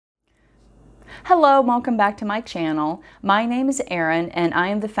Hello, welcome back to my channel. My name is Erin and I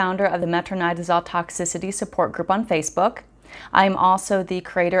am the founder of the Metronidazole Toxicity support group on Facebook. I am also the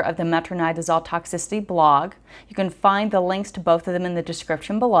creator of the Metronidazole Toxicity blog. You can find the links to both of them in the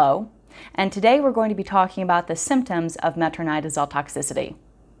description below. And today we're going to be talking about the symptoms of metronidazole toxicity.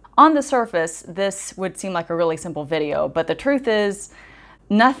 On the surface, this would seem like a really simple video, but the truth is,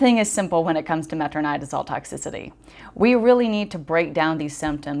 nothing is simple when it comes to metronidazole toxicity. We really need to break down these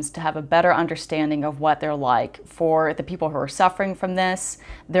symptoms to have a better understanding of what they're like for the people who are suffering from this,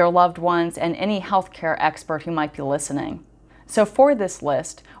 their loved ones, and any healthcare expert who might be listening. So for this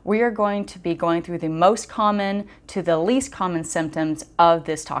list, we are going to be going through the most common to the least common symptoms of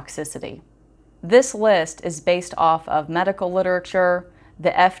this toxicity. This list is based off of medical literature,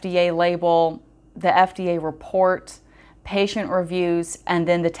 the FDA label, the FDA report, patient reviews, and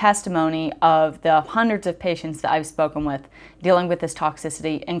then the testimony of the hundreds of patients that I've spoken with dealing with this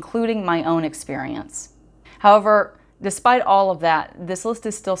toxicity, including my own experience. However, despite all of that, this list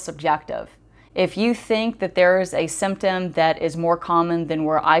is still subjective. If you think that there is a symptom that is more common than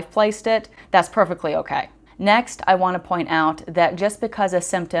where I've placed it, that's perfectly okay. Next, I want to point out that just because a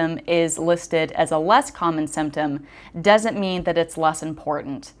symptom is listed as a less common symptom doesn't mean that it's less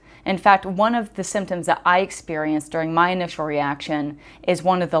important. In fact, one of the symptoms that I experienced during my initial reaction is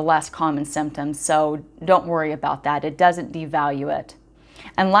one of the less common symptoms, so don't worry about that. It doesn't devalue it.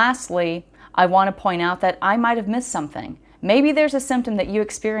 And lastly, I want to point out that I might have missed something. Maybe there's a symptom that you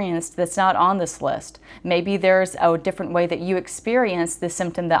experienced that's not on this list. Maybe there's a different way that you experienced the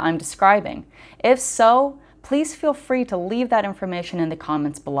symptom that I'm describing. If so, please feel free to leave that information in the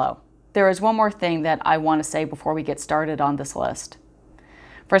comments below. There is one more thing that I want to say before we get started on this list.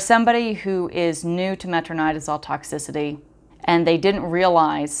 For somebody who is new to metronidazole toxicity and they didn't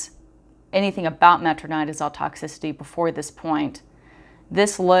realize anything about metronidazole toxicity before this point,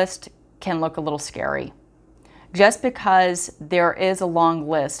 this list can look a little scary. Just because there is a long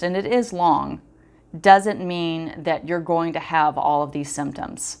list, and it is long, doesn't mean that you're going to have all of these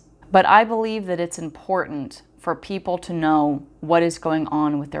symptoms. But I believe that it's important for people to know what is going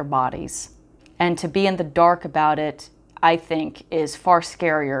on with their bodies. And to be in the dark about it, I think, is far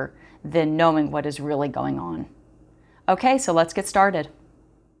scarier than knowing what is really going on. Okay, so let's get started.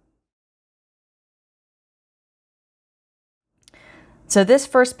 So this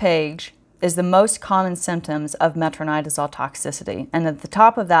first page is the most common symptoms of metronidazole toxicity. And at the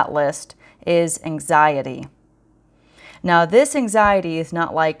top of that list is anxiety. Now, this anxiety is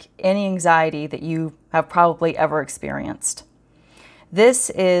not like any anxiety that you have probably ever experienced. This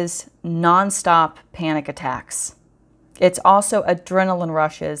is nonstop panic attacks. It's also adrenaline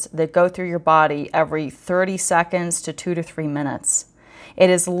rushes that go through your body every 30 seconds to 2 to 3 minutes. It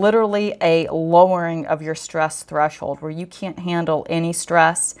is literally a lowering of your stress threshold where you can't handle any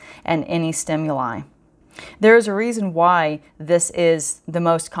stress and any stimuli. There is a reason why this is the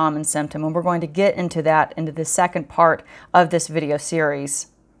most common symptom, and we're going to get into that into the second part of this video series.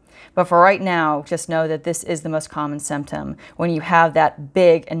 But for right now, just know that this is the most common symptom when you have that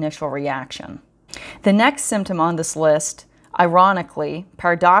big initial reaction. The next symptom on this list, ironically,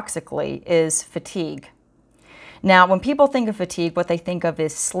 paradoxically, is fatigue. Now, when people think of fatigue, what they think of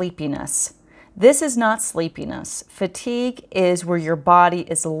is sleepiness. This is not sleepiness. Fatigue is where your body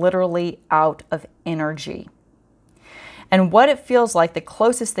is literally out of energy. And what it feels like, the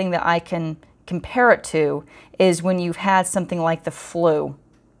closest thing that I can compare it to, is when you've had something like the flu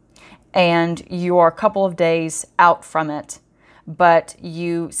and you are a couple of days out from it, but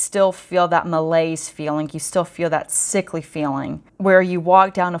you still feel that malaise feeling, you still feel that sickly feeling, where you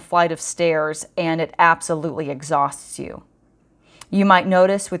walk down a flight of stairs and it absolutely exhausts you. You might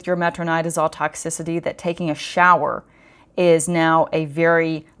notice with your metronidazole toxicity that taking a shower is now a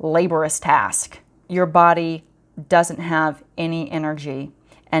very laborious task. Your body doesn't have any energy,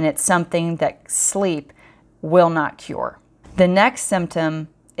 and it's something that sleep will not cure. The next symptom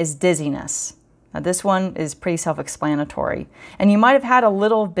is dizziness. Now, this one is pretty self-explanatory, and you might have had a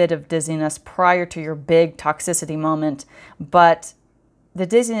little bit of dizziness prior to your big toxicity moment, but the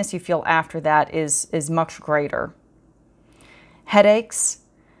dizziness you feel after that is much greater. Headaches,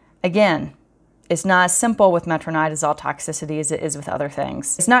 again, it's not as simple with metronidazole toxicity as it is with other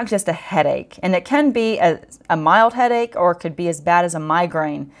things. It's not just a headache, and it can be a mild headache or it could be as bad as a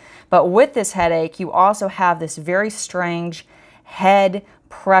migraine, but with this headache, you also have this very strange head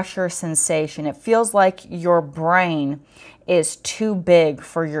pressure sensation. It feels like your brain is too big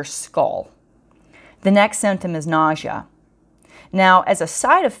for your skull. The next symptom is nausea. Now, as a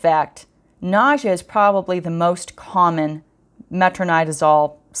side effect, nausea is probably the most common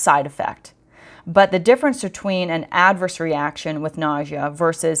metronidazole side effect. But the difference between an adverse reaction with nausea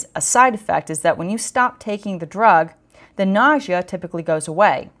versus a side effect is that when you stop taking the drug, the nausea typically goes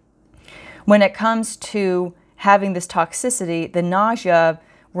away. When it comes to having this toxicity, the nausea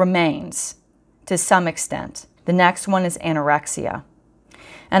remains to some extent. The next one is anorexia.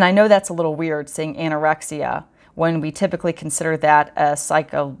 And I know that's a little weird saying anorexia when we typically consider that a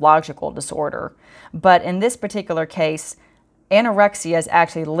psychological disorder. But in this particular case, anorexia is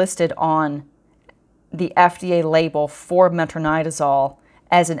actually listed on the FDA label for metronidazole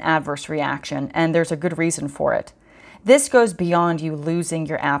as an adverse reaction, and there's a good reason for it. This goes beyond you losing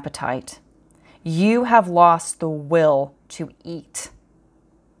your appetite. You have lost the will to eat.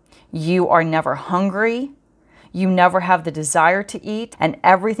 You are never hungry. You never have the desire to eat, and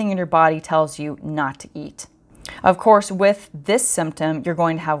everything in your body tells you not to eat. Of course, with this symptom, you're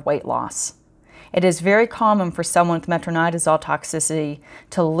going to have weight loss. It is very common for someone with metronidazole toxicity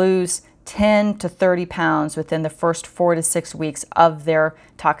to lose 10 to 30 pounds within the first 4 to 6 weeks of their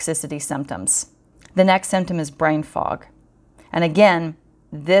toxicity symptoms. The next symptom is brain fog. And again,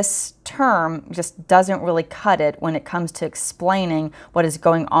 this term just doesn't really cut it when it comes to explaining what is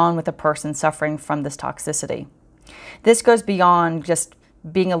going on with a person suffering from this toxicity. This goes beyond just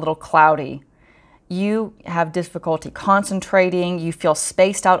being a little cloudy. You have difficulty concentrating, you feel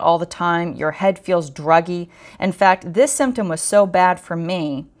spaced out all the time, your head feels druggy. In fact, this symptom was so bad for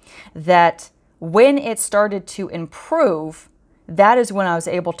me that when it started to improve, that is when I was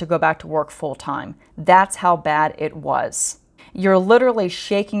able to go back to work full time. That's how bad it was. You're literally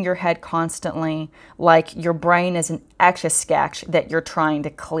shaking your head constantly like your brain is an etch-a-sketch that you're trying to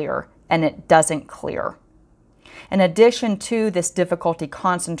clear, and it doesn't clear. In addition to this difficulty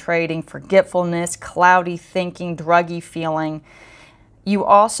concentrating, forgetfulness, cloudy thinking, druggy feeling, you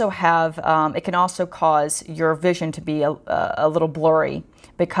also have, it can also cause your vision to be a little blurry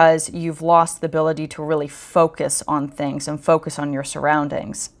because you've lost the ability to really focus on things and focus on your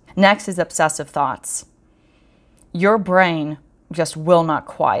surroundings. Next is obsessive thoughts. Your brain just will not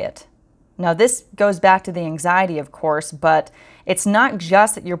quiet. Now this goes back to the anxiety, of course, but it's not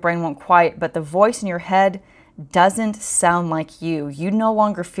just that your brain won't quiet, but the voice in your head doesn't sound like you. You no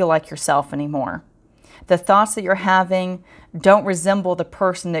longer feel like yourself anymore. The thoughts that you're having don't resemble the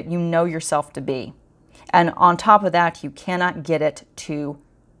person that you know yourself to be. And on top of that, you cannot get it to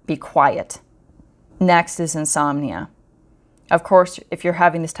be quiet. Next is insomnia. Of course, if you're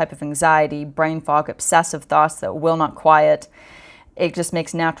having this type of anxiety, brain fog, obsessive thoughts that will not quiet, it just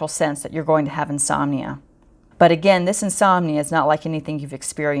makes natural sense that you're going to have insomnia. But again, this insomnia is not like anything you've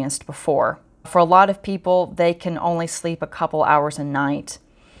experienced before. For a lot of people, they can only sleep a couple hours a night.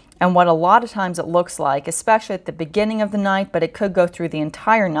 And what a lot of times it looks like, especially at the beginning of the night, but it could go through the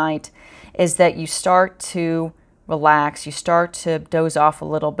entire night, is that you start to relax, you start to doze off a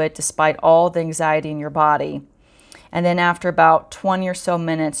little bit despite all the anxiety in your body. And then after about 20 or so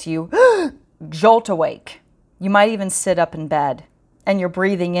minutes, you jolt awake. You might even sit up in bed, and you're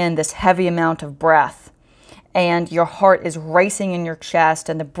breathing in this heavy amount of breath. And your heart is racing in your chest,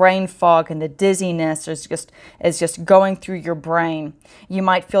 and the brain fog and the dizziness is just going through your brain. You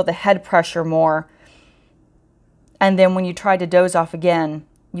might feel the head pressure more. And then when you try to doze off again,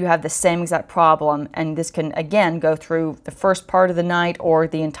 you have the same exact problem. And this can, again, go through the first part of the night or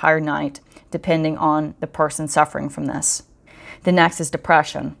the entire night, depending on the person suffering from this. The next is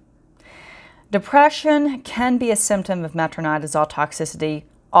depression. Depression can be a symptom of metronidazole toxicity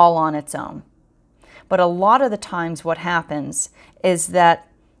all on its own. But a lot of the times what happens is that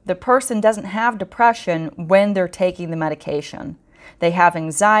the person doesn't have depression when they're taking the medication. They have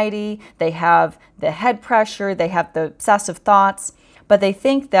anxiety, they have the head pressure, they have the obsessive thoughts, but they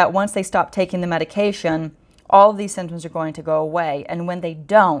think that once they stop taking the medication, all of these symptoms are going to go away. And when they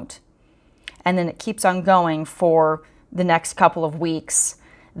don't, and then it keeps on going for the next couple of weeks,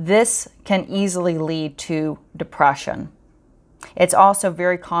 this can easily lead to depression. It's also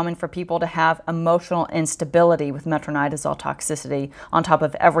very common for people to have emotional instability with metronidazole toxicity on top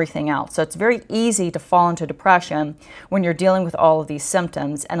of everything else. So it's very easy to fall into depression when you're dealing with all of these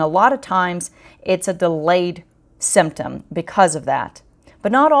symptoms. And a lot of times it's a delayed symptom because of that,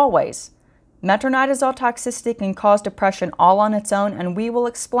 but not always. Metronidazole toxicity can cause depression all on its own, and we will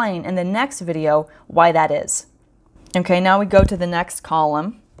explain in the next video why that is. Okay, now we go to the next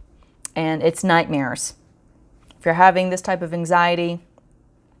column, and it's nightmares. If you're having this type of anxiety,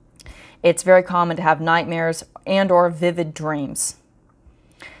 it's very common to have nightmares and or vivid dreams.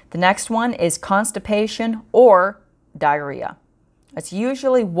 The next one is constipation or diarrhea. It's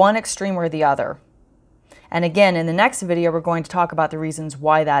usually one extreme or the other. And again, in the next video, we're going to talk about the reasons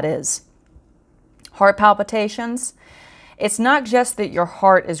why that is. Heart palpitations. It's not just that your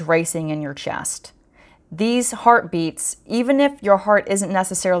heart is racing in your chest. These heartbeats, even if your heart isn't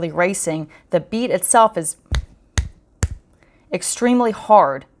necessarily racing, the beat itself is extremely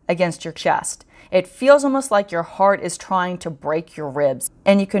hard against your chest. It feels almost like your heart is trying to break your ribs.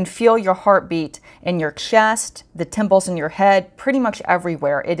 And you can feel your heartbeat in your chest, the temples in your head, pretty much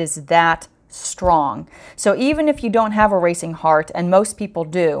everywhere. It is that strong. So even if you don't have a racing heart, and most people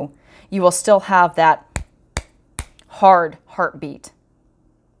do, you will still have that hard heartbeat.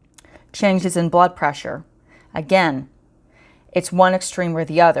 Changes in blood pressure. Again, it's one extreme or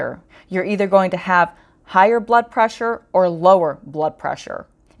the other. You're either going to have higher blood pressure or lower blood pressure.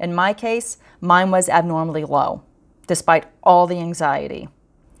 In my case, mine was abnormally low, despite all the anxiety.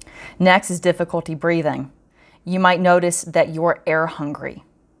 Next is difficulty breathing. You might notice that you're air hungry.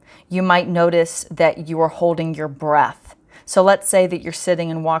 You might notice that you are holding your breath. So let's say that you're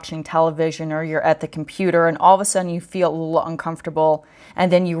sitting and watching television or you're at the computer and all of a sudden you feel a little uncomfortable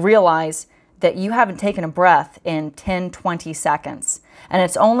and then you realize that you haven't taken a breath in 10, 20 seconds. And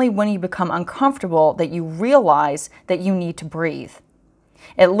it's only when you become uncomfortable that you realize that you need to breathe.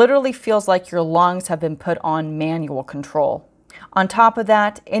 It literally feels like your lungs have been put on manual control. On top of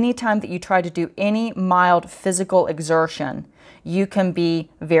that, anytime that you try to do any mild physical exertion, you can be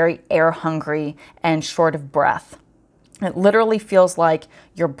very air hungry and short of breath. It literally feels like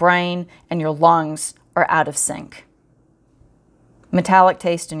your brain and your lungs are out of sync. Metallic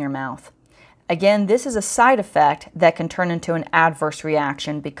taste in your mouth. Again, this is a side effect that can turn into an adverse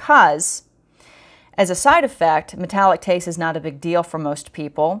reaction because, as a side effect, metallic taste is not a big deal for most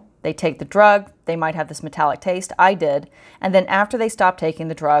people. They take the drug, they might have this metallic taste, I did, and then after they stop taking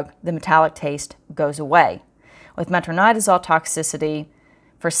the drug, the metallic taste goes away. With metronidazole toxicity,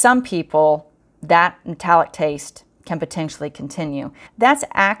 for some people, that metallic taste can potentially continue. That's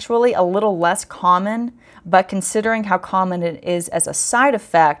actually a little less common, but considering how common it is as a side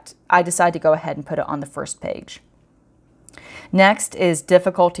effect, I decided to go ahead and put it on the first page. Next is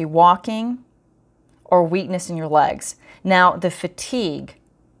difficulty walking or weakness in your legs. Now, the fatigue,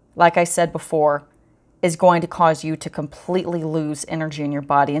 like I said before, is going to cause you to completely lose energy in your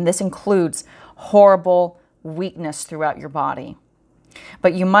body, and this includes horrible weakness throughout your body.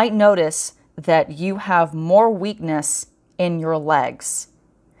 But you might notice that you have more weakness in your legs.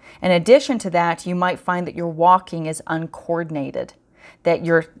 In addition to that, you might find that your walking is uncoordinated, that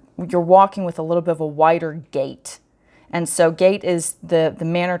you're walking with a little bit of a wider gait. And so gait is the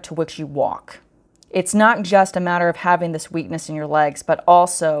manner to which you walk. It's not just a matter of having this weakness in your legs, but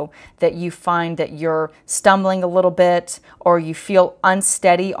also that you find that you're stumbling a little bit or you feel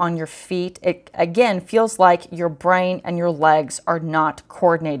unsteady on your feet. It, again, feels like your brain and your legs are not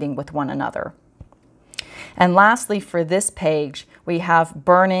coordinating with one another. And lastly, for this page, we have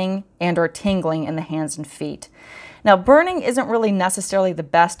burning and or tingling in the hands and feet. Now, burning isn't really necessarily the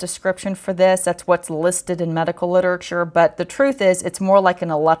best description for this. That's what's listed in medical literature, but the truth is it's more like an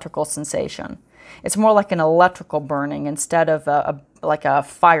electrical sensation. It's more like an electrical burning instead of like a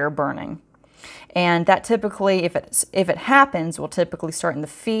fire burning. And that typically, if it happens, will typically start in the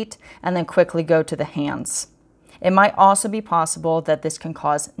feet and then quickly go to the hands. It might also be possible that this can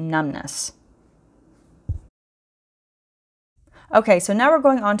cause numbness. Okay, so now we're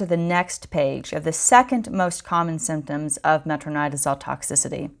going on to the next page of the second most common symptoms of metronidazole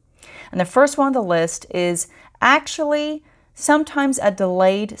toxicity. And the first one on the list is actually sometimes a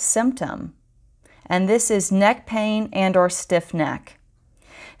delayed symptom. And this is neck pain and or stiff neck.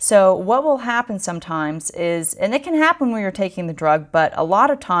 So what will happen sometimes is, and it can happen when you're taking the drug, but a lot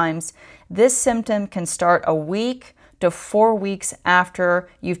of times this symptom can start a week to 4 weeks after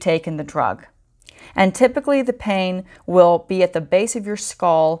you've taken the drug. And typically the pain will be at the base of your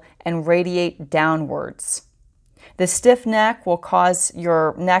skull and radiate downwards. The stiff neck will cause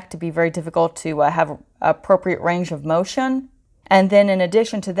your neck to be very difficult to have appropriate range of motion. And then in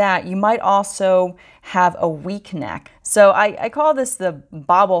addition to that, you might also have a weak neck. So I call this the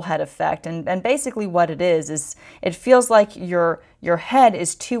bobblehead effect. And basically what it is it feels like your head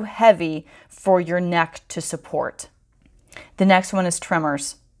is too heavy for your neck to support. The next one is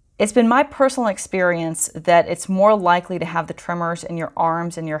tremors. It's been my personal experience that it's more likely to have the tremors in your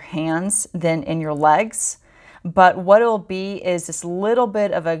arms and your hands than in your legs. But what it'll be is this little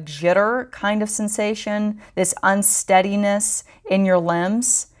bit of a jitter kind of sensation, this unsteadiness in your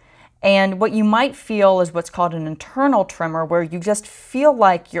limbs. And what you might feel is what's called an internal tremor, where you just feel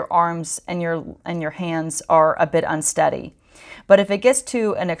like your arms and your hands are a bit unsteady. But if it gets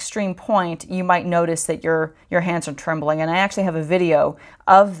to an extreme point, you might notice that your hands are trembling. And I actually have a video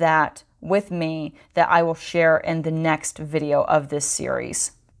of that with me that I will share in the next video of this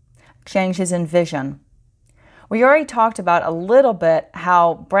series. Changes in vision. We already talked about a little bit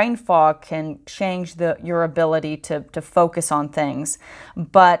how brain fog can change your ability to focus on things.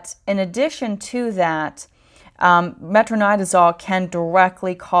 But in addition to that, metronidazole can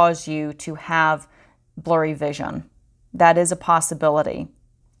directly cause you to have blurry vision. That is a possibility.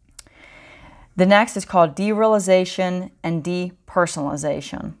 The next is called derealization and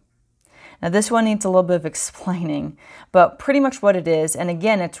depersonalization. Now this one needs a little bit of explaining, but pretty much what it is, and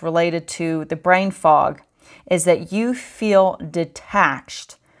again it's related to the brain fog, is that you feel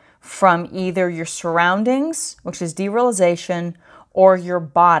detached from either your surroundings, which is derealization, or your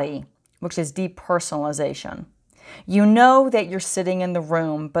body, which is depersonalization. You know that you're sitting in the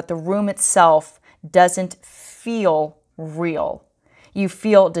room, but the room itself doesn't feel real. You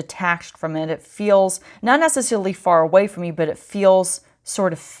feel detached from it. It feels not necessarily far away from you, but it feels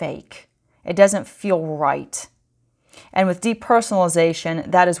sort of fake. It doesn't feel right. And with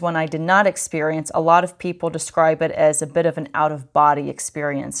depersonalization, that is one I did not experience. A lot of people describe it as a bit of an out-of-body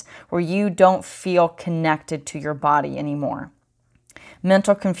experience, where you don't feel connected to your body anymore.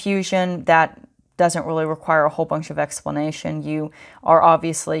 Mental confusion, that doesn't really require a whole bunch of explanation. You are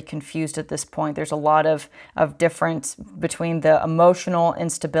obviously confused at this point. There's a lot of difference between the emotional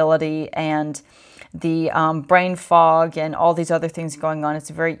instability and the brain fog and all these other things going on. It's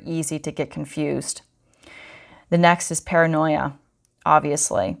very easy to get confused. The next is paranoia,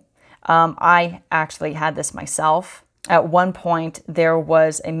 obviously. I actually had this myself. At one point, there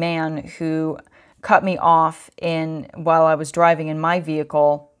was a man who cut me off while I was driving in my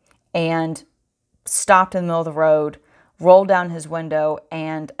vehicle and stopped in the middle of the road, rolled down his window,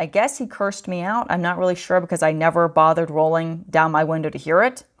 and I guess he cursed me out. I'm not really sure because I never bothered rolling down my window to hear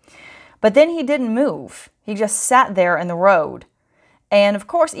it. But then he didn't move. He just sat there in the road. And of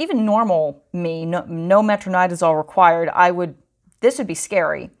course, even normal me, no metronidazole required, this would be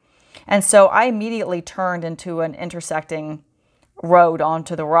scary. And so I immediately turned into an intersecting road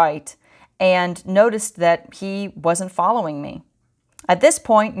onto the right and noticed that he wasn't following me. At this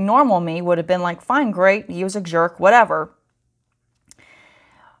point, normal me would have been like, fine, great, he was a jerk, whatever.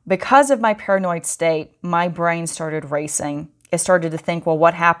 Because of my paranoid state, my brain started racing. It started to think, well,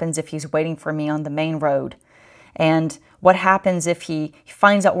 what happens if he's waiting for me on the main road? And what happens if he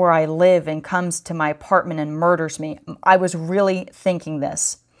finds out where I live and comes to my apartment and murders me? I was really thinking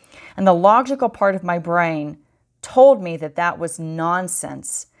this. And the logical part of my brain told me that that was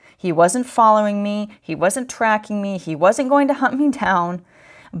nonsense. He wasn't following me. He wasn't tracking me. He wasn't going to hunt me down.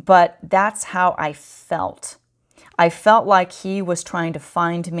 But that's how I felt. I felt like he was trying to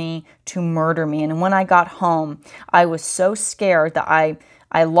find me to murder me. And when I got home, I was so scared that I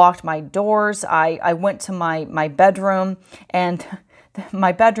locked my doors. I went to my bedroom, and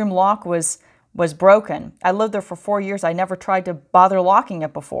my bedroom lock was broken. I lived there for 4 years. I never tried to bother locking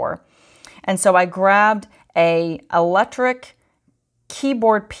it before. And so I grabbed an electric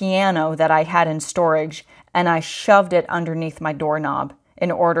keyboard piano that I had in storage, and I shoved it underneath my doorknob in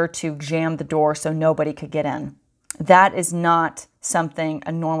order to jam the door so nobody could get in. That is not something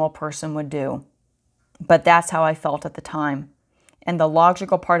a normal person would do. But that's how I felt at the time. And the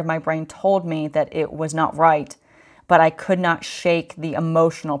logical part of my brain told me that it was not right, but I could not shake the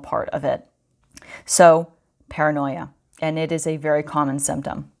emotional part of it. So, paranoia, and it is a very common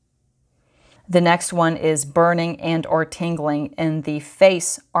symptom. The next one is burning and or tingling in the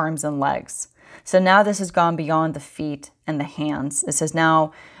face, arms, and legs. So now this has gone beyond the feet and the hands. This has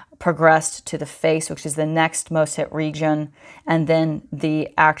now progressed to the face, which is the next most hit region, and then the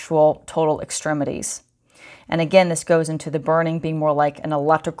actual total extremities. And again, this goes into the burning being more like an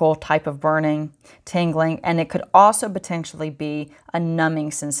electrical type of burning, tingling, and it could also potentially be a numbing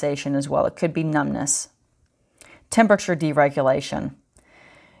sensation as well. It could be numbness. Temperature deregulation.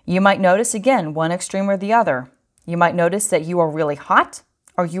 You might notice, again, one extreme or the other. You might notice that you are really hot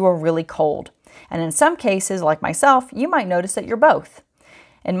or you are really cold. And in some cases, like myself, you might notice that you're both.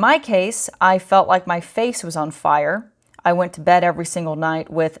 In my case, I felt like my face was on fire. I went to bed every single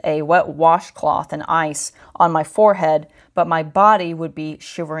night with a wet washcloth and ice on my forehead, but my body would be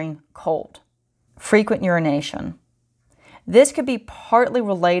shivering cold. Frequent urination. This could be partly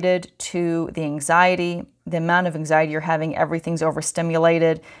related to the anxiety, the amount of anxiety you're having, everything's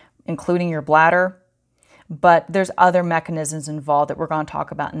overstimulated, including your bladder. But there's other mechanisms involved that we're going to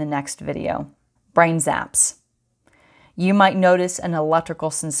talk about in the next video. Brain zaps. You might notice an electrical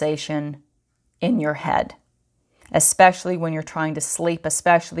sensation in your head, especially when you're trying to sleep,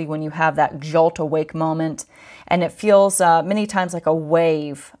 especially when you have that jolt awake moment. And it feels many times like a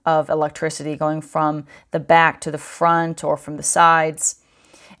wave of electricity going from the back to the front or from the sides.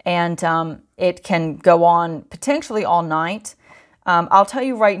 And it can go on potentially all night. I'll tell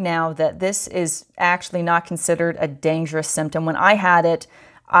you right now that this is actually not considered a dangerous symptom. When I had it,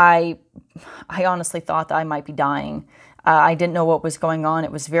 I honestly thought that I might be dying. I didn't know what was going on.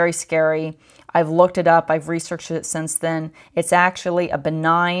 It was very scary. I've looked it up. I've researched it since then. It's actually a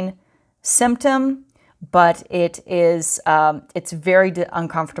benign symptom, but it's very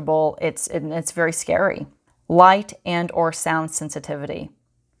uncomfortable. It's very scary. Light and or sound sensitivity.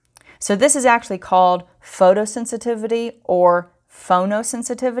 So this is actually called photosensitivity or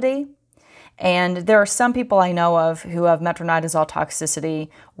phonosensitivity. And there are some people I know of who have metronidazole toxicity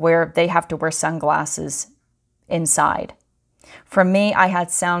where they have to wear sunglasses inside. For me, I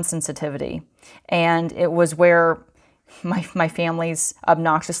had sound sensitivity, and it was where my family's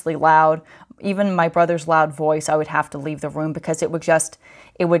obnoxiously loud. Even my brother's loud voice, I would have to leave the room because it would cause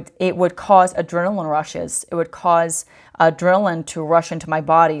adrenaline rushes. It would cause adrenaline to rush into my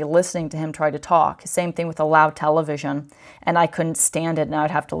body listening to him try to talk. Same thing with a loud television, and I couldn't stand it and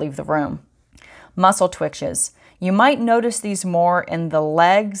I'd have to leave the room. Muscle twitches. You might notice these more in the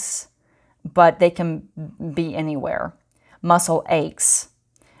legs, but they can be anywhere. Muscle aches.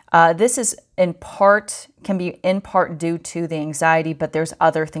 This is can be in part due to the anxiety, but there's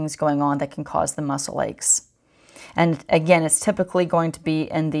other things going on that can cause the muscle aches. And again, it's typically going to be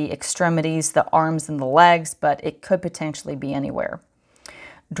in the extremities, the arms and the legs, but it could potentially be anywhere.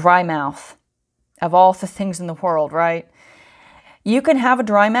 Dry mouth. Of all the things in the world, right? You can have a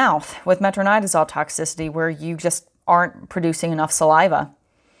dry mouth with metronidazole toxicity where you just aren't producing enough saliva.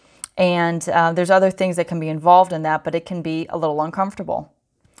 And there's other things that can be involved in that, but it can be a little uncomfortable.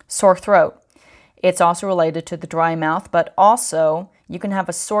 Sore throat. It's also related to the dry mouth, but also you can have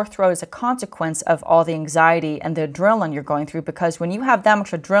a sore throat as a consequence of all the anxiety and the adrenaline you're going through, because when you have that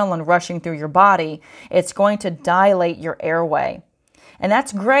much adrenaline rushing through your body, it's going to dilate your airway. And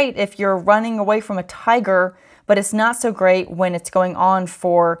that's great if you're running away from a tiger, but it's not so great when it's going on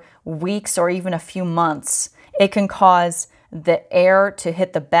for weeks or even a few months. It can cause the air to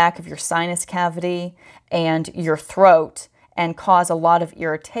hit the back of your sinus cavity and your throat and cause a lot of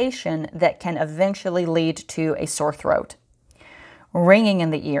irritation that can eventually lead to a sore throat. Ringing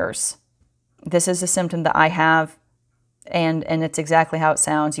in the ears. This is a symptom that I have, and it's exactly how it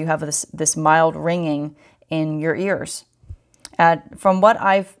sounds. You have this mild ringing in your ears. From what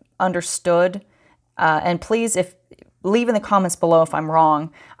I've understood, and please leave in the comments below if I'm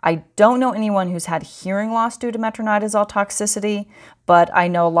wrong. I don't know anyone who's had hearing loss due to metronidazole toxicity, but I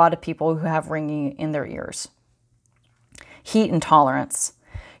know a lot of people who have ringing in their ears. Heat intolerance.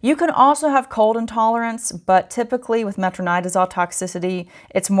 You can also have cold intolerance, but typically with metronidazole toxicity,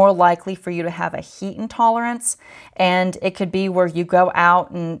 it's more likely for you to have a heat intolerance. And it could be where you go out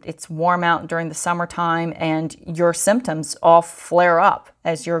and it's warm out during the summertime and your symptoms all flare up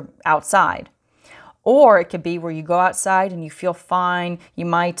as you're outside. Or it could be where you go outside and you feel fine. You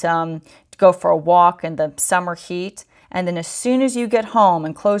might go for a walk in the summer heat, and then as soon as you get home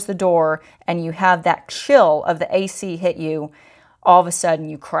and close the door and you have that chill of the AC hit you, all of a sudden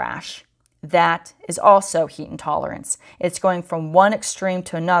you crash. That is also heat intolerance. It's going from one extreme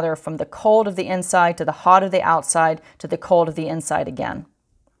to another, from the cold of the inside to the hot of the outside to the cold of the inside again.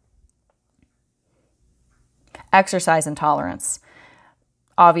 Exercise intolerance.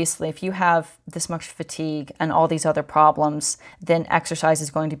 Obviously, if you have this much fatigue and all these other problems, then exercise is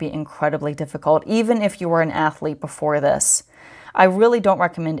going to be incredibly difficult, even if you were an athlete before this. I really don't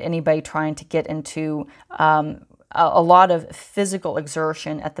recommend anybody trying to get into a lot of physical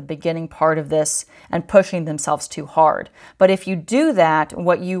exertion at the beginning part of this and pushing themselves too hard. But if you do that,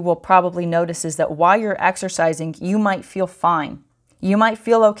 what you will probably notice is that while you're exercising, you might feel fine. You might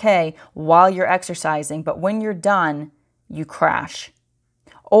feel okay while you're exercising, but when you're done, you crash.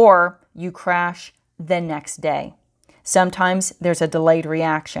 Or you crash the next day. Sometimes there's a delayed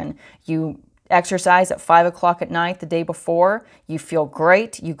reaction. You exercise at 5 o'clock at night the day before, you feel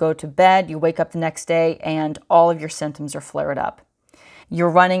great, you go to bed, you wake up the next day, and all of your symptoms are flared up. You're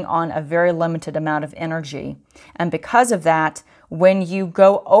running on a very limited amount of energy. And because of that, when you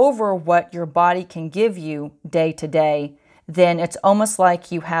go over what your body can give you day to day, then it's almost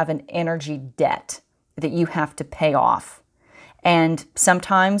like you have an energy debt that you have to pay off. And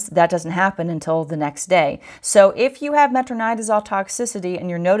sometimes that doesn't happen until the next day. So if you have metronidazole toxicity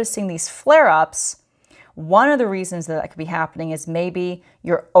and you're noticing these flare-ups, one of the reasons that could be happening is maybe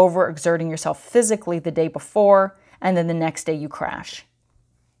you're overexerting yourself physically the day before, and then the next day you crash.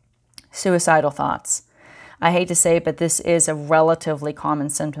 Suicidal thoughts. I hate to say it, but this is a relatively common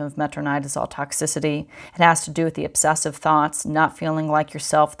symptom of metronidazole toxicity. It has to do with the obsessive thoughts, not feeling like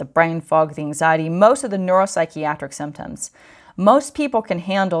yourself, the brain fog, the anxiety, most of the neuropsychiatric symptoms. Most people can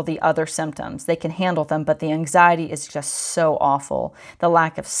handle the other symptoms. They can handle them, but the anxiety is just so awful. The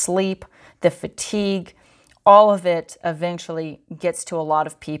lack of sleep, the fatigue, all of it eventually gets to a lot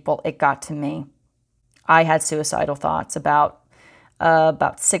of people. It got to me. I had suicidal thoughts about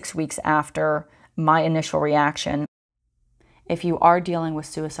 6 weeks after my initial reaction. If you are dealing with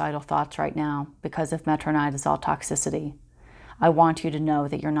suicidal thoughts right now because of metronidazole toxicity, I want you to know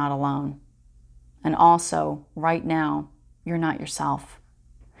that you're not alone. And also, right now, you're not yourself.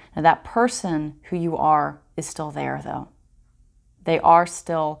 Now, that person who you are is still there, though. They are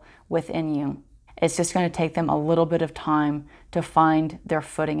still within you. It's just going to take them a little bit of time to find their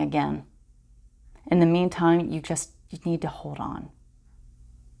footing again. In the meantime, you need to hold on.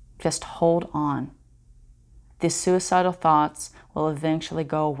 Just hold on. The suicidal thoughts will eventually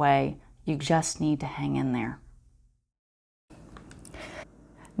go away. You just need to hang in there.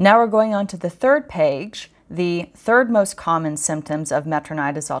 Now we're going on to the third page, the third most common symptoms of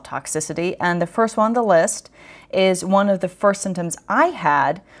metronidazole toxicity. And the first one on the list is one of the first symptoms I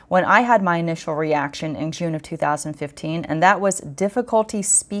had when I had my initial reaction in June of 2015, and that was difficulty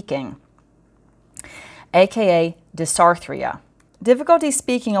speaking, aka dysarthria. Difficulty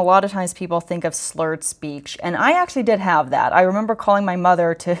speaking, a lot of times people think of slurred speech, and I actually did have that. I remember calling my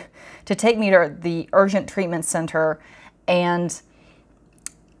mother to take me to the urgent treatment center, and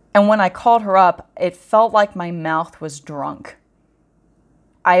when I called her up, it felt like my mouth was drunk.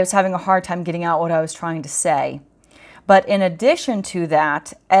 I was having a hard time getting out what I was trying to say. But in addition to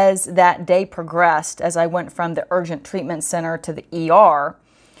that, as that day progressed, as I went from the urgent treatment center to the ER,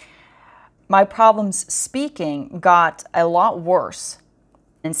 my problems speaking got a lot worse.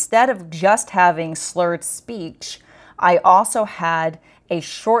 Instead of just having slurred speech, I also had a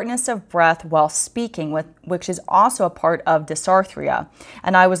shortness of breath while speaking, which is also a part of dysarthria.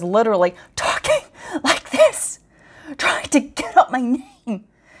 And I was literally talking like this, trying to get up my name,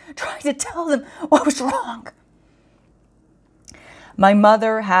 trying to tell them what was wrong. My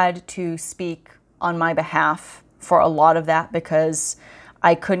mother had to speak on my behalf for a lot of that because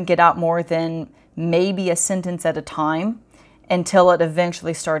I couldn't get out more than maybe a sentence at a time until it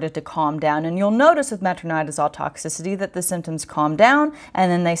eventually started to calm down. And you'll notice with metronidazole toxicity that the symptoms calm down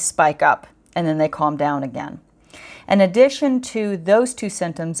and then they spike up and then they calm down again. In addition to those two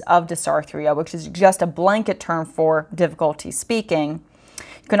symptoms of dysarthria, which is just a blanket term for difficulty speaking,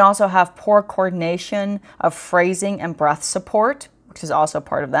 you can also have poor coordination of phrasing and breath support, which is also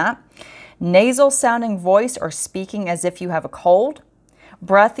part of that. Nasal sounding voice or speaking as if you have a cold.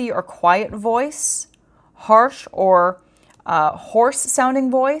 Breathy or quiet voice. Harsh or hoarse sounding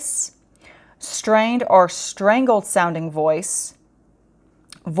voice. Strained or strangled sounding voice.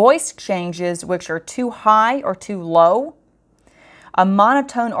 Voice changes which are too high or too low. A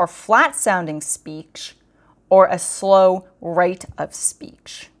monotone or flat sounding speech, or a slow rate of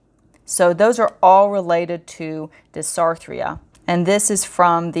speech. So those are all related to dysarthria. And this is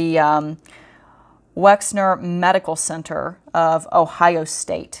from the Wexner Medical Center of Ohio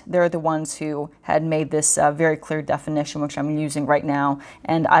State. They're the ones who had made this very clear definition, which I'm using right now,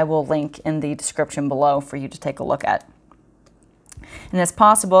 and I will link in the description below for you to take a look at. And it's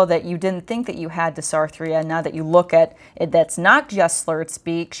possible that you didn't think that you had dysarthria. Now that you look at it, that's not just slurred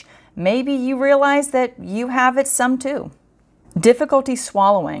speech, maybe you realize that you have it some too. Difficulty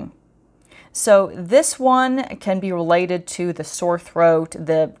swallowing. So this one can be related to the sore throat,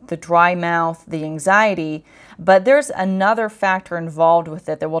 the dry mouth, the anxiety, but there's another factor involved with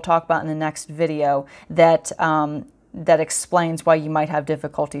it that we'll talk about in the next video that that explains why you might have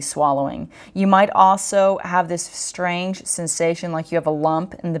difficulty swallowing. You might also have this strange sensation like you have a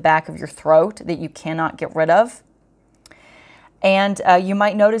lump in the back of your throat that you cannot get rid of. And you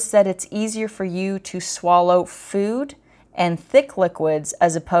might notice that it's easier for you to swallow food and thick liquids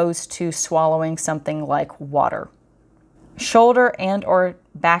as opposed to swallowing something like water. Shoulder and or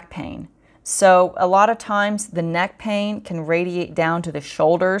back pain. So a lot of times the neck pain can radiate down to the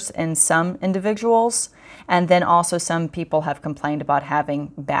shoulders in some individuals, and then also some people have complained about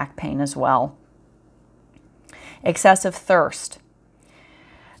having back pain as well. Excessive thirst.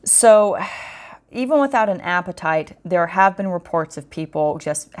 So even without an appetite, there have been reports of people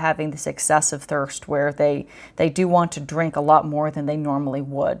just having this excessive thirst where they do want to drink a lot more than they normally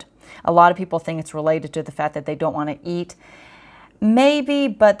would. A lot of people think it's related to the fact that they don't want to eat. Maybe,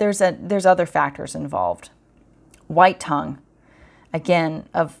 but there's other factors involved. White tongue. Again,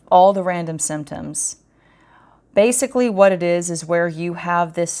 of all the random symptoms, basically what it is where you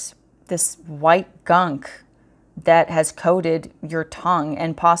have this white gunk that has coated your tongue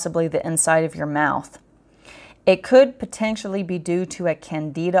and possibly the inside of your mouth. It could potentially be due to a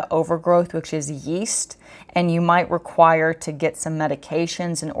candida overgrowth, which is yeast, and you might require to get some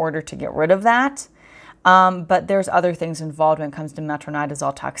medications in order to get rid of that. But there's other things involved when it comes to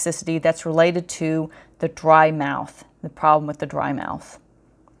metronidazole toxicity that's related to the dry mouth, the problem with the dry mouth.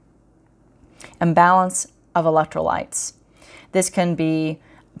 Imbalance of electrolytes. This can be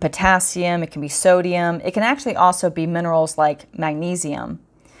potassium, it can be sodium, it can actually also be minerals like magnesium.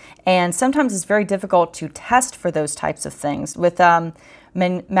 And sometimes it's very difficult to test for those types of things. With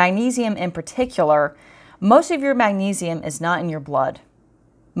magnesium in particular, most of your magnesium is not in your blood.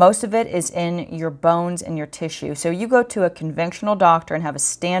 Most of it is in your bones and your tissue. So you go to a conventional doctor and have a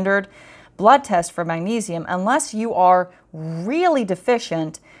standard blood test for magnesium. Unless you are really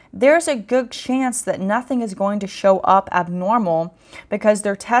deficient, there's a good chance that nothing is going to show up abnormal because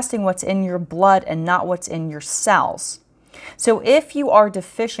they're testing what's in your blood and not what's in your cells. So if you are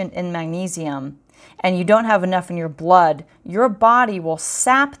deficient in magnesium and you don't have enough in your blood, your body will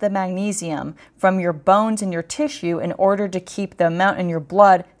sap the magnesium from your bones and your tissue in order to keep the amount in your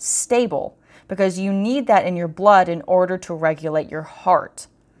blood stable, because you need that in your blood in order to regulate your heart.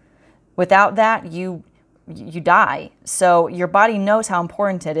 Without that, you die. So your body knows how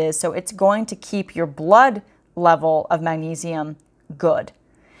important it is, so it's going to keep your blood level of magnesium good.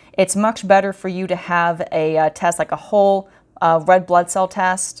 It's much better for you to have a test like a whole red blood cell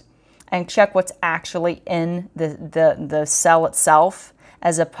test and check what's actually in the cell itself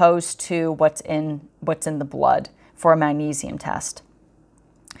as opposed to what's in the blood for a magnesium test.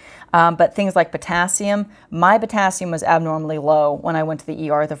 But things like potassium, my potassium was abnormally low when I went to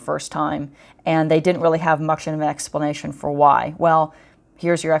the ER the first time, and they didn't really have much of an explanation for why. Well,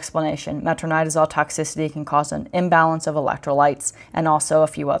 here's your explanation. Metronidazole toxicity can cause an imbalance of electrolytes and also a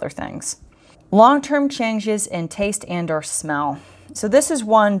few other things. Long-term changes in taste and/or smell. So this is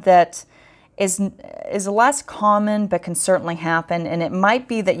one that is less common but can certainly happen, and it might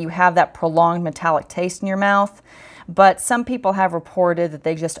be that you have that prolonged metallic taste in your mouth, but some people have reported that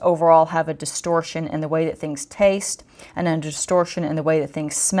they just overall have a distortion in the way that things taste and a distortion in the way that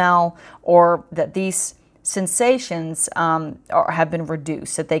things smell, or that these sensations have been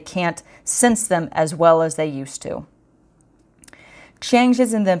reduced, that they can't sense them as well as they used to.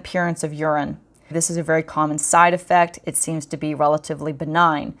 Changes in the appearance of urine. This is a very common side effect. It seems to be relatively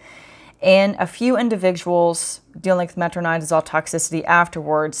benign. In a few individuals dealing with metronidazole toxicity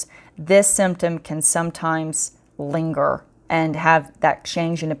afterwards, this symptom can sometimes linger and have that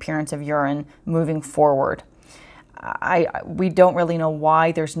change in appearance of urine moving forward. We don't really know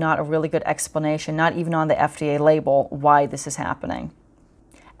why. There's not a really good explanation, not even on the FDA label, why this is happening.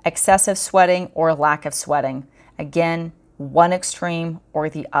 Excessive sweating or lack of sweating. Again, one extreme or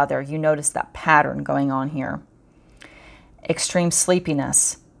the other. You notice that pattern going on here. Extreme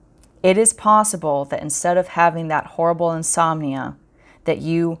sleepiness. It is possible that instead of having that horrible insomnia, that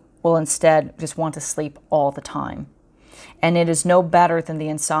you will instead just want to sleep all the time. And it is no better than the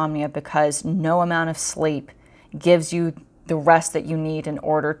insomnia because no amount of sleep gives you the rest that you need in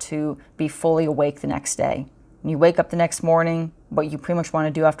order to be fully awake the next day. When you wake up the next morning, what you pretty much want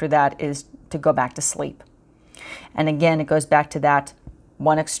to do after that is to go back to sleep. And again, it goes back to that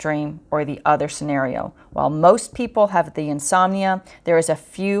one extreme or the other scenario. While most people have the insomnia, there is a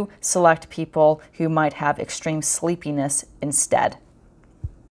few select people who might have extreme sleepiness instead.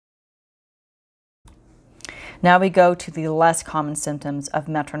 Now we go to the less common symptoms of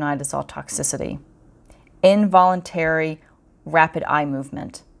metronidazole toxicity. Involuntary rapid eye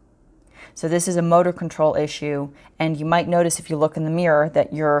movement. So this is a motor control issue, and you might notice if you look in the mirror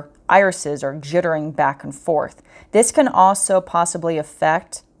that your irises are jittering back and forth. This can also possibly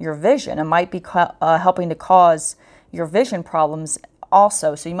affect your vision. It might be helping to cause your vision problems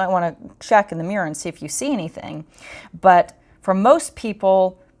also, so you might want to check in the mirror and see if you see anything. But for most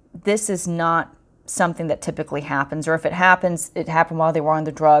people, this is not something that typically happens, or if it happens, it happened while they were on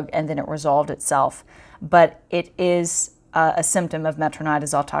the drug and then it resolved itself. But it is a symptom of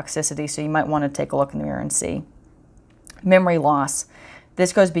metronidazole toxicity, so you might want to take a look in the mirror and see. Memory loss.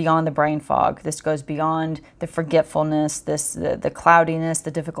 This goes beyond the brain fog. This goes beyond the forgetfulness, the cloudiness,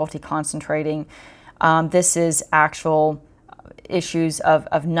 the difficulty concentrating. This is actual issues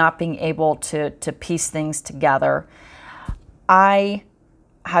of not being able to piece things together. I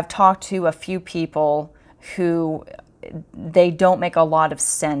have talked to a few people who they don't make a lot of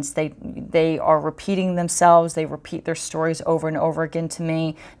sense. They are repeating themselves. They repeat their stories over and over again to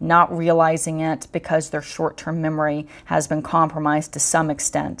me, not realizing it because their short-term memory has been compromised to some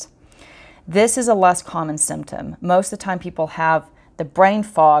extent. This is a less common symptom. Most of the time people have the brain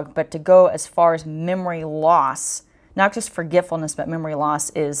fog, but to go as far as memory loss, not just forgetfulness, but memory loss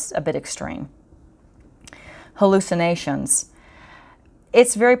is a bit extreme. Hallucinations.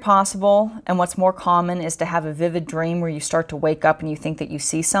 It's very possible, and what's more common is to have a vivid dream where you start to wake up and you think that you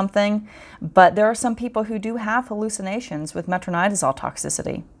see something, but there are some people who do have hallucinations with metronidazole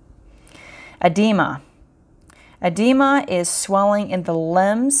toxicity. Edema. Edema is swelling in the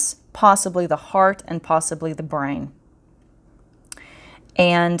limbs, possibly the heart, and possibly the brain.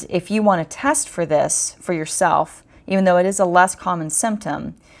 And if you want to test for this for yourself, even though it is a less common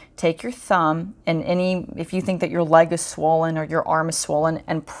symptom, take your thumb and if you think that your leg is swollen or your arm is swollen,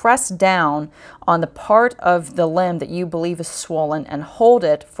 and press down on the part of the limb that you believe is swollen and hold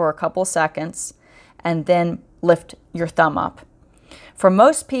it for a couple of seconds and then lift your thumb up. For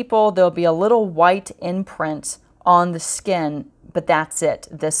most people, there'll be a little white imprint on the skin, but that's it.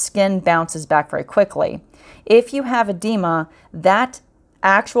 The skin bounces back very quickly. If you have edema, that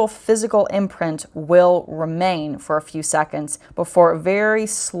actual physical imprint will remain for a few seconds before it very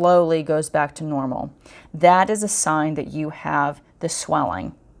slowly goes back to normal. That is a sign that you have the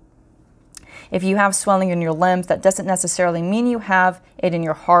swelling. If you have swelling in your limbs, that doesn't necessarily mean you have it in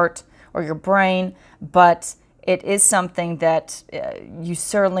your heart or your brain, but it is something that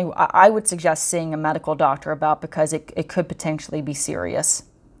I would suggest seeing a medical doctor about, because it could potentially be serious.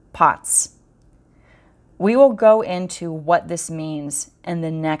 POTS. We will go into what this means in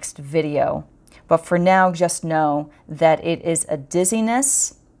the next video, but for now, just know that it is a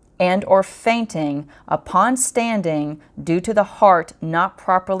dizziness and or fainting upon standing due to the heart not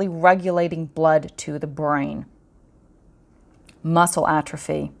properly regulating blood to the brain. Muscle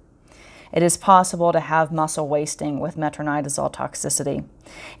atrophy. It is possible to have muscle wasting with metronidazole toxicity.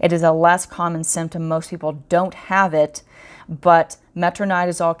 It is a less common symptom. Most people don't have it, but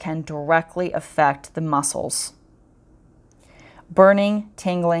metronidazole can directly affect the muscles. Burning,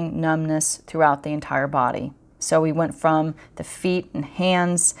 tingling, numbness throughout the entire body. So we went from the feet and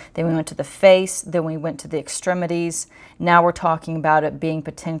hands, then we went to the face, then we went to the extremities. Now we're talking about it being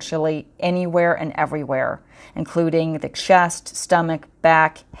potentially anywhere and everywhere, including the chest, stomach,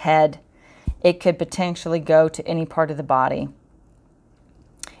 back, head. It could potentially go to any part of the body.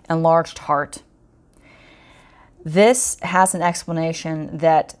 Enlarged heart. This has an explanation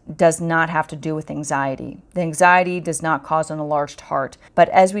that does not have to do with anxiety. The anxiety does not cause an enlarged heart. But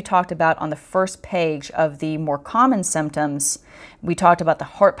as we talked about on the first page of the more common symptoms, we talked about the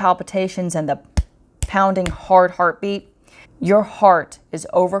heart palpitations and the pounding hard heartbeat. Your heart is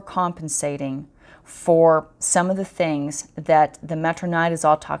overcompensating for some of the things that the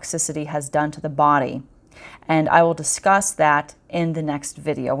metronidazole toxicity has done to the body. And I will discuss that in the next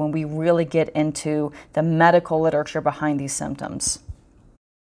video when we really get into the medical literature behind these symptoms.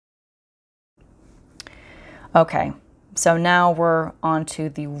 Okay, so now we're on to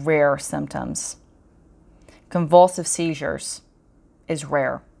the rare symptoms. Convulsive seizures is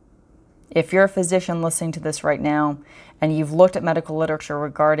rare. If you're a physician listening to this right now and you've looked at medical literature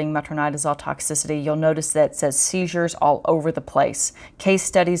regarding metronidazole toxicity, you'll notice that it says seizures all over the place. Case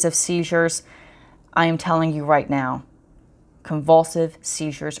studies of seizures, I am telling you right now, convulsive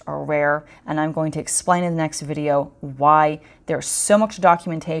seizures are rare, and I'm going to explain in the next video why there's so much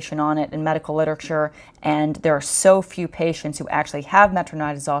documentation on it in medical literature, and there are so few patients who actually have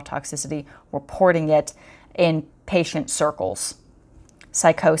metronidazole toxicity reporting it in patient circles.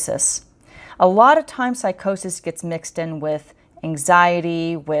 Psychosis. A lot of times psychosis gets mixed in with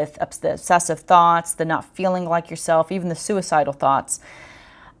anxiety, with the obsessive thoughts, the not feeling like yourself, even the suicidal thoughts.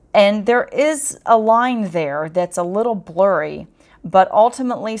 And there is a line there that's a little blurry, but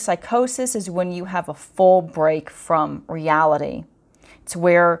ultimately psychosis is when you have a full break from reality. It's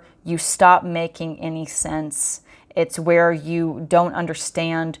where you stop making any sense. It's where you don't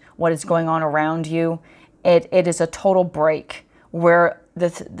understand what is going on around you. It is a total break where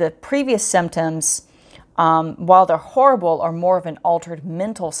the previous symptoms, while they're horrible, are more of an altered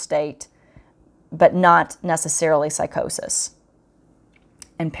mental state, but not necessarily psychosis.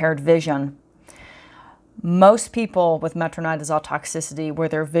 Impaired vision. Most people with metronidazole toxicity, where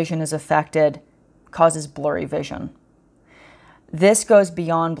their vision is affected, causes blurry vision. This goes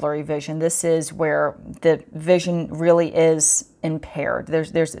beyond blurry vision. This is where the vision really is impaired.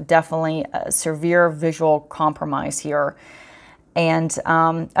 There's definitely a severe visual compromise here. And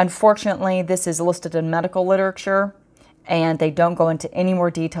unfortunately, this is listed in medical literature, and they don't go into any more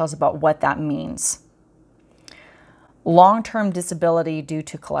details about what that means. Long-term disability due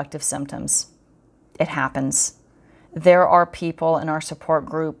to collective symptoms. It happens. There are people in our support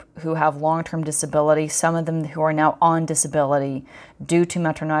group who have long-term disability, some of them who are now on disability due to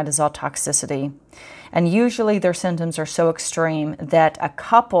metronidazole toxicity. And usually their symptoms are so extreme that a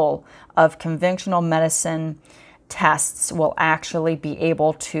couple of conventional medicine tests will actually be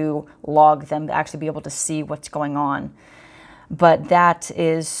able to log them, actually be able to see what's going on. But that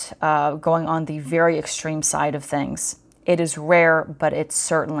is going on the very extreme side of things. It is rare, but it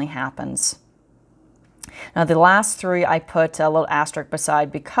certainly happens. Now, the last three I put a little asterisk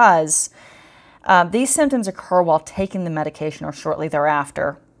beside because these symptoms occur while taking the medication or shortly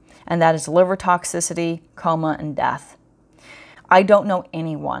thereafter, and that is liver toxicity, coma, and death. I don't know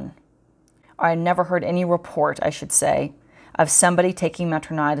anyone, or I never heard any report, I should say, of somebody taking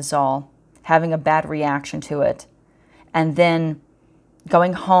metronidazole, having a bad reaction to it, and then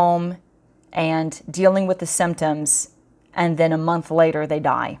going home and dealing with the symptoms, and then a month later they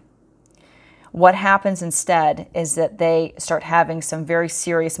die. What happens instead is that they start having some very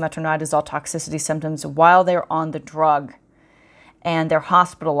serious metronidazole toxicity symptoms while they're on the drug, and they're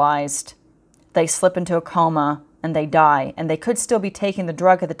hospitalized. They slip into a coma and they die. And they could still be taking the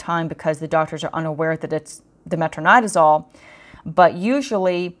drug at the time because the doctors are unaware that it's the metronidazole, but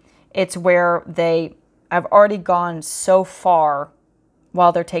usually it's where they have already gone so far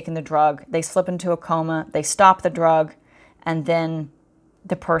while they're taking the drug, they slip into a coma, they stop the drug, and then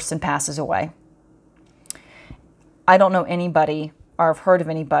the person passes away. I don't know anybody, or have heard of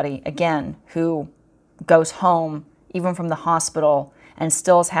anybody, again, who goes home, even from the hospital, and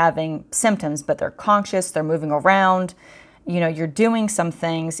still is having symptoms, but they're conscious, they're moving around, you know, you're doing some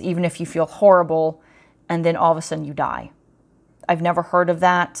things, even if you feel horrible, and then all of a sudden you die. I've never heard of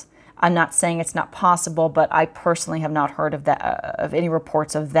that. I'm not saying it's not possible, but I personally have not heard of that, of any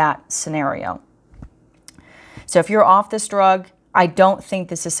reports of that scenario. So if you're off this drug, I don't think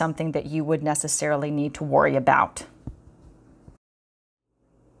this is something that you would necessarily need to worry about.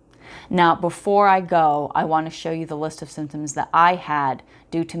 Now, before I go, I want to show you the list of symptoms that I had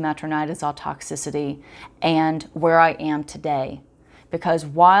due to metronidazole toxicity and where I am today. Because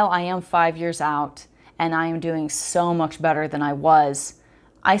while I am 5 years out and I am doing so much better than I was,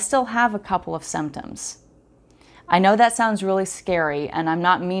 I still have a couple of symptoms. I know that sounds really scary, and I'm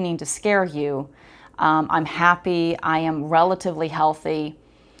not meaning to scare you. I'm happy, I am relatively healthy.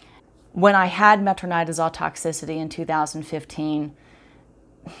 When I had metronidazole toxicity in 2015,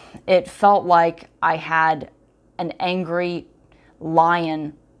 it felt like I had an angry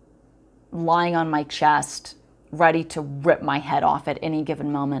lion lying on my chest, ready to rip my head off at any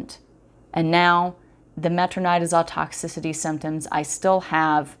given moment. And now, the metronidazole toxicity symptoms I still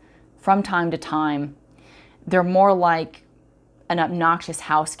have from time to time. They're more like an obnoxious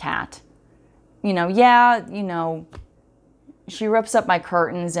house cat. You know, she rips up my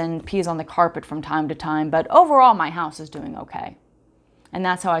curtains and pees on the carpet from time to time, but overall my house is doing okay. And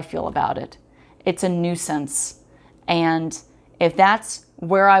that's how I feel about it. It's a nuisance. And if that's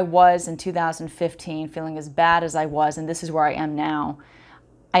where I was in 2015, feeling as bad as I was, and this is where I am now,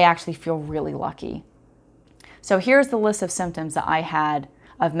 I actually feel really lucky. So here's the list of symptoms that I had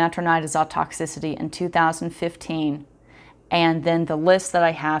of metronidazole toxicity in 2015, and then the list that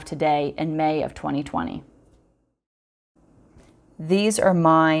I have today in May of 2020. These are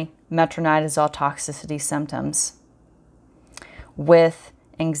my metronidazole toxicity symptoms, with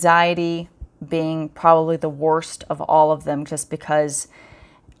anxiety being probably the worst of all of them, just because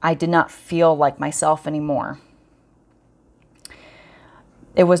I did not feel like myself anymore.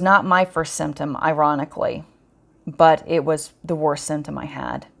 It was not my first symptom, ironically, but it was the worst symptom I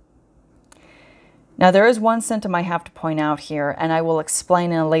had. Now, there is one symptom I have to point out here, and I will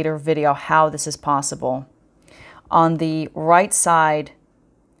explain in a later video how this is possible. On the right side,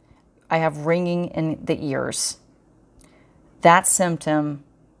 I have ringing in the ears. That symptom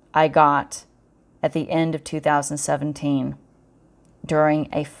I got at the end of 2017 during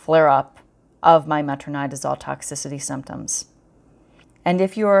a flare-up of my metronidazole toxicity symptoms. And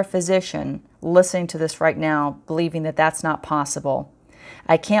if you are a physician listening to this right now, believing that that's not possible,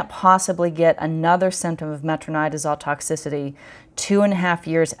 I can't possibly get another symptom of metronidazole toxicity 2.5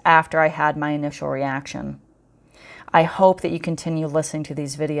 years after I had my initial reaction. I hope that you continue listening to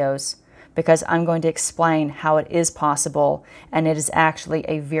these videos, because I'm going to explain how it is possible, and it is actually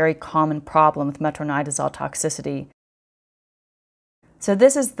a very common problem with metronidazole toxicity. So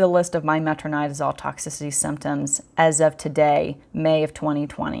this is the list of my metronidazole toxicity symptoms as of today, May of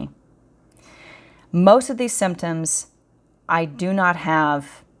 2020. Most of these symptoms I do not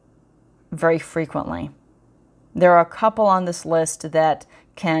have very frequently. There are a couple on this list that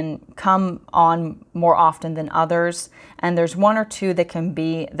can come on more often than others, and there's one or two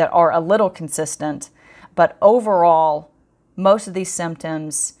that are a little consistent, but overall, most of these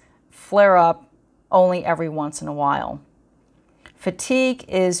symptoms flare up only every once in a while. Fatigue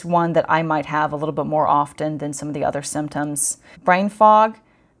is one that I might have a little bit more often than some of the other symptoms. Brain fog,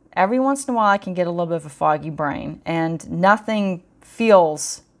 Every once in a while I can get a little bit of a foggy brain, and nothing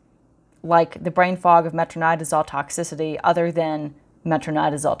feels like the brain fog of metronidazole toxicity other than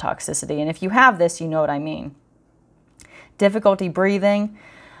metronidazole toxicity. And if you have this, you know what I mean. Difficulty breathing.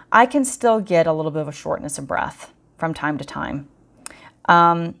 I can still get a little bit of a shortness of breath from time to time.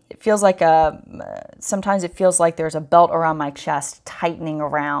 It feels like sometimes it feels like there's a belt around my chest tightening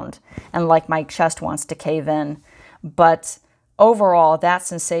around and like my chest wants to cave in. But overall, that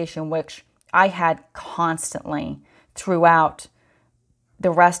sensation, which I had constantly throughout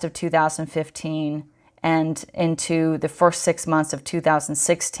the rest of 2015 and into the first 6 months of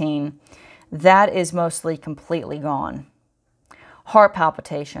 2016, that is mostly completely gone. Heart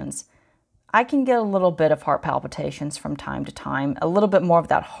palpitations. I can get a little bit of heart palpitations from time to time, a little bit more of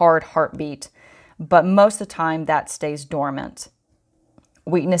that hard heartbeat, but most of the time that stays dormant.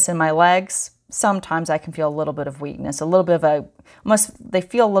 Weakness in my legs. Sometimes I can feel a little bit of weakness, a little bit of they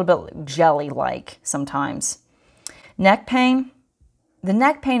feel a little bit jelly-like sometimes. Neck pain. The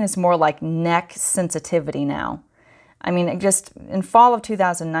neck pain is more like neck sensitivity now. I mean, just in fall of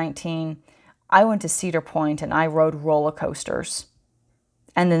 2019, I went to Cedar Point and I rode roller coasters.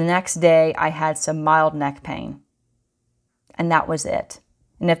 And the next day I had some mild neck pain. And that was it.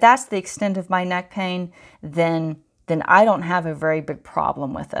 And if that's the extent of my neck pain, then I don't have a very big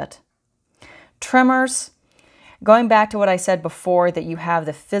problem with it. Tremors. Going back to what I said before, that you have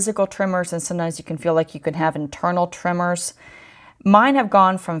the physical tremors and sometimes you can feel like you can have internal tremors. Mine have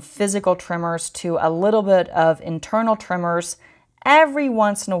gone from physical tremors to a little bit of internal tremors. Every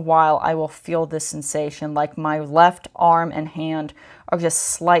once in a while, I will feel this sensation like my left arm and hand are just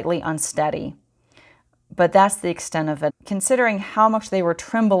slightly unsteady. But that's the extent of it. Considering how much they were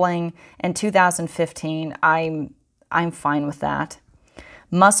trembling in 2015, I'm fine with that.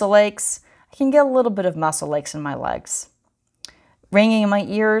 Muscle aches. I can get a little bit of muscle aches in my legs. Ringing in my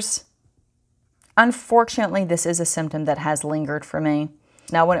ears. Unfortunately, this is a symptom that has lingered for me.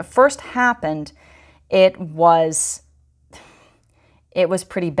 Now, when it first happened, it was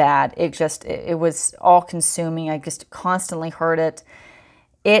pretty bad. It was all-consuming. I just constantly heard it.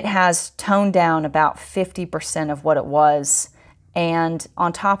 It has toned down about 50% of what it was. And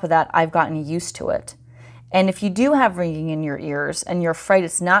on top of that, I've gotten used to it. And if you do have ringing in your ears and you're afraid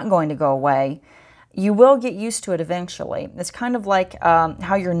it's not going to go away, you will get used to it eventually. It's kind of like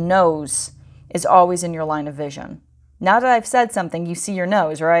how your nose is always in your line of vision. Now that I've said something, you see your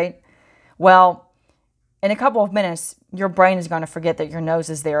nose, right? Well, in a couple of minutes, your brain is going to forget that your nose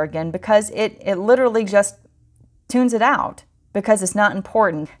is there again because it literally just tunes it out because it's not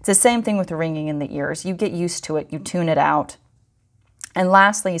important. It's the same thing with the ringing in the ears. You get used to it, you tune it out. And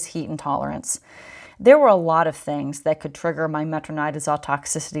lastly is heat intolerance. There were a lot of things that could trigger my metronidazole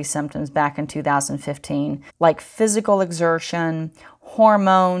toxicity symptoms back in 2015, like physical exertion,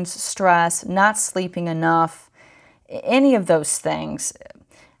 hormones, stress, not sleeping enough, any of those things.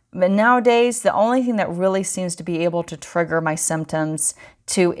 But nowadays, the only thing that really seems to be able to trigger my symptoms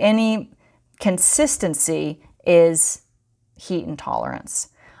to any consistency is heat intolerance.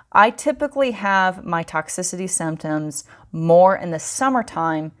 I typically have my toxicity symptoms more in the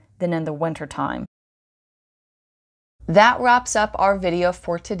summertime than in the wintertime. That wraps up our video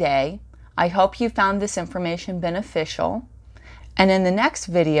for today. I hope you found this information beneficial. And in the next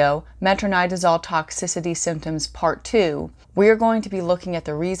video, Metronidazole Toxicity Symptoms Part 2, we are going to be looking at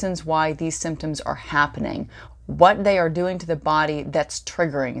the reasons why these symptoms are happening, what they are doing to the body that's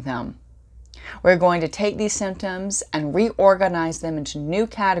triggering them. We're going to take these symptoms and reorganize them into new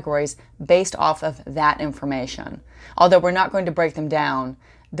categories based off of that information. Although we're not going to break them down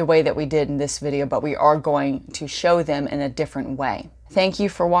the way that we did in this video, but we are going to show them in a different way. Thank you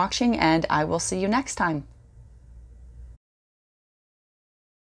for watching, and I will see you next time.